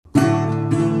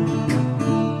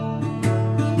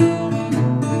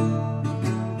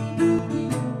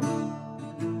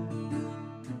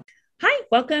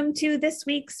Welcome to this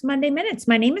week's Monday Minutes.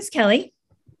 My name is Kelly.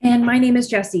 And my name is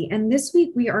Jessie. And this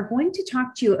week we are going to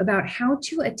talk to you about how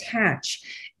to attach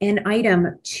an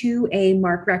item to a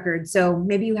MARC record. So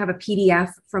maybe you have a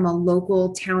PDF from a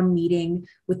local town meeting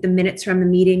with the minutes from the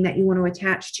meeting that you want to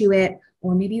attach to it.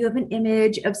 Or maybe you have an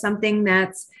image of something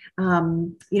that's,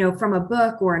 from a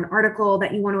book or an article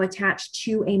that you want to attach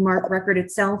to a MARC record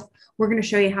itself. We're going to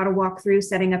show you how to walk through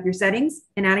setting up your settings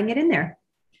and adding it in there.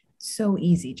 So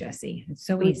easy, Jessie. It's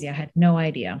so easy. I had no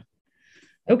idea.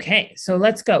 Okay, so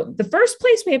let's go. The first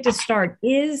place we have to start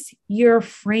is your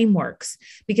frameworks,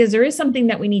 because there is something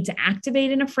that we need to activate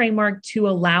in a framework to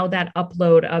allow that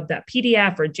upload of that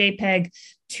PDF or JPEG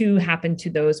to happen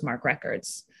to those MARC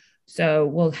records. So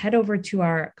we'll head over to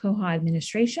our Koha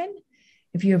administration.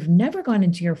 If you have never gone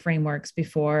into your frameworks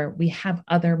before, we have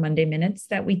other Monday Minutes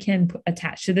that we can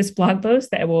attach to this blog post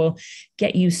that will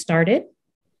get you started.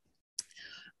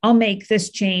 I'll make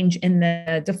this change in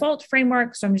the default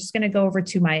framework. So I'm just going to go over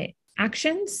to my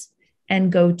actions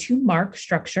and go to MARC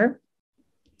structure.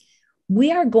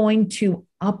 We are going to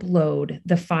upload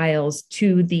the files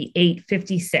to the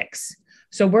 856.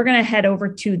 So we're going to head over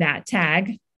to that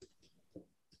tag. I'm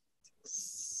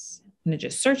going to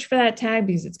just search for that tag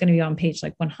because it's going to be on page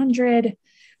like 100.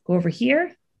 Go over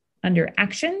here under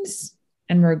actions,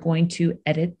 and we're going to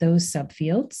edit those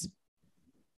subfields.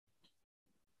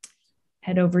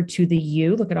 Head over to the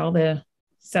U. Look at all the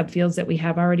subfields that we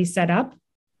have already set up.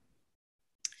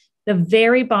 The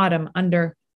very bottom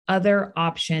under other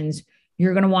options,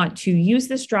 you're going to want to use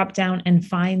this dropdown and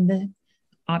find the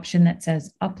option that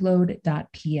says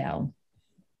upload.pl.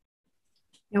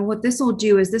 Now what this will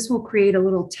do is this will create a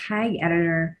little tag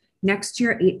editor next to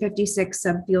your 856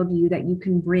 subfield view that you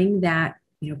can bring that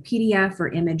PDF or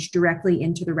image directly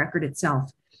into the record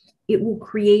itself. It will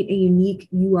create a unique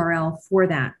URL for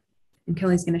that. And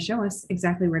Kelly's going to show us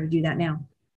exactly where to do that now.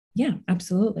 Yeah,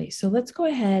 absolutely. So let's go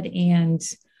ahead and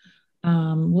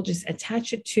we'll just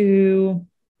attach it to,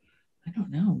 I don't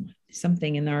know,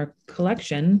 something in our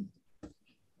collection.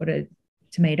 What, a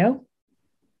tomato?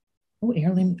 Oh,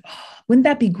 heirloom. Oh, wouldn't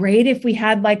that be great if we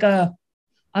had like a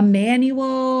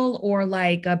manual or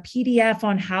like a PDF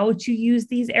on how to use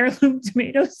these heirloom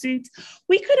tomato seeds?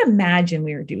 We could imagine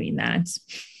we were doing that.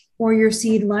 Or your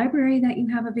seed library that you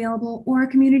have available, or a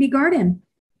community garden.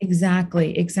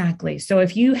 Exactly. So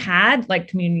if you had like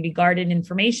community garden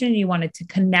information, you wanted to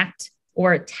connect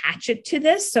or attach it to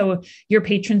this so your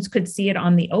patrons could see it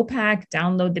on the OPAC,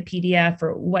 download the PDF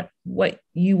or what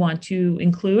you want to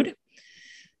include.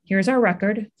 Here's our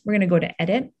record. We're going to go to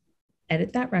edit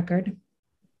that record.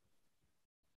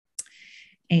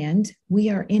 And we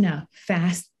are in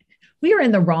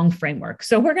the wrong framework.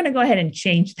 So we're going to go ahead and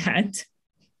change that.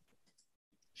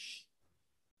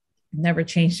 Never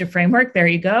changed the framework. There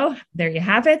you go. There you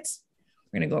have it.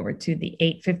 We're going to go over to the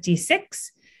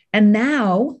 856. And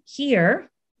now here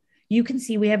you can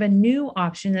see we have a new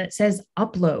option that says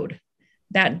upload.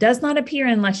 That does not appear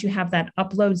unless you have that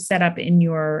upload set up in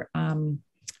your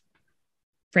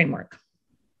framework.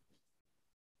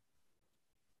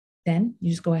 Then you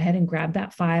just go ahead and grab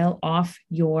that file off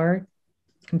your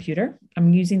computer.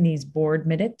 I'm using these board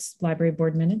minutes, library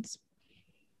board minutes.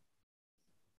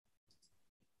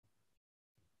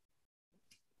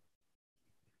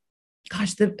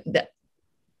 Gosh, the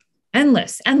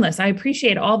endless. I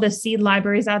appreciate all the seed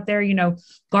libraries out there,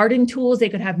 garden tools. They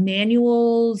could have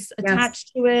manuals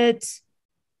attached to it.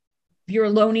 If you're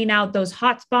loaning out those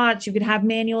hotspots, you could have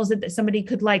manuals that somebody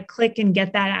could like click and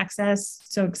get that access.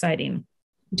 So exciting.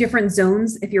 Different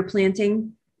zones. If you're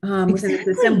planting within the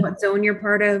system, what zone you're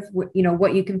part of, what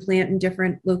you can plant in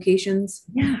different locations.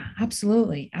 Yeah,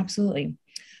 absolutely.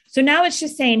 So now it's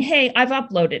just saying, hey, I've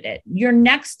uploaded it. Your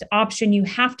next option you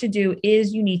have to do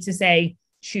is you need to say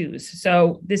choose.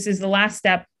 So this is the last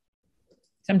step,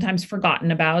 sometimes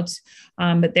forgotten about,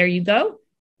 but there you go.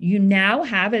 You now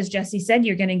have, as Jessie said,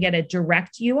 you're going to get a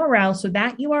direct URL. So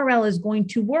that URL is going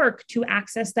to work to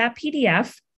access that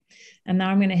PDF. And now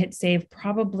I'm going to hit save.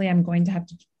 Probably I'm going to have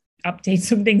to update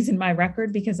some things in my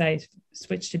record because I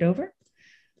switched it over.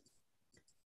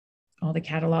 All the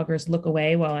catalogers look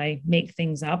away while I make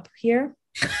things up here.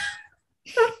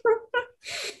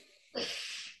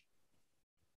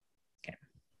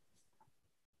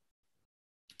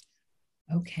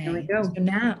 Okay. There we go. So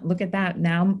now look at that.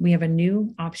 Now we have a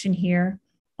new option here,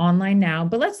 online now,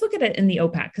 but let's look at it in the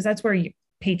OPAC because that's where your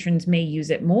patrons may use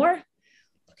it more.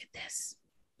 Look at this.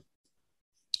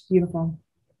 Beautiful.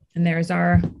 And there's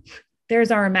our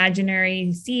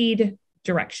imaginary seed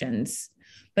directions.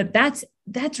 But that's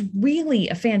really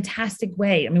a fantastic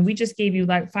way. I mean, we just gave you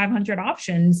like 500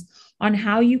 options on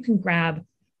how you can grab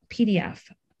PDF,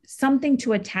 something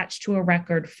to attach to a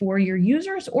record for your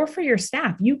users or for your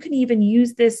staff. You can even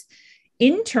use this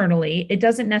internally. It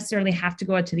doesn't necessarily have to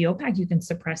go out to the OPAC. You can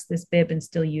suppress this bib and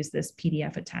still use this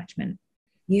PDF attachment.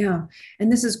 Yeah,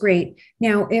 and this is great.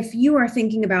 Now, if you are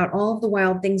thinking about all of the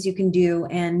wild things you can do,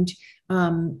 and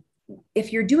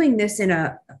if you're doing this in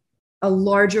a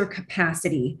larger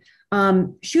capacity,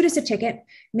 shoot us a ticket.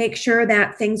 Make sure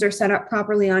that things are set up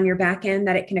properly on your back end,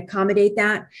 that it can accommodate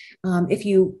that. If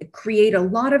you create a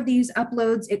lot of these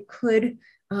uploads, it could,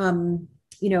 we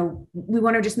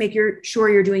want to just make sure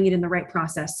you're doing it in the right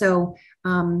process. So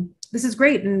this is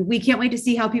great. And we can't wait to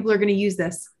see how people are going to use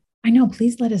this. I know,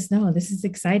 please let us know. This is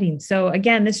exciting. So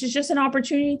again, this is just an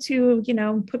opportunity to,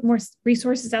 put more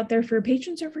resources out there for your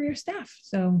patrons or for your staff.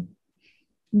 So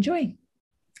enjoy.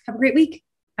 Have a great week.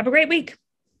 Have a great week.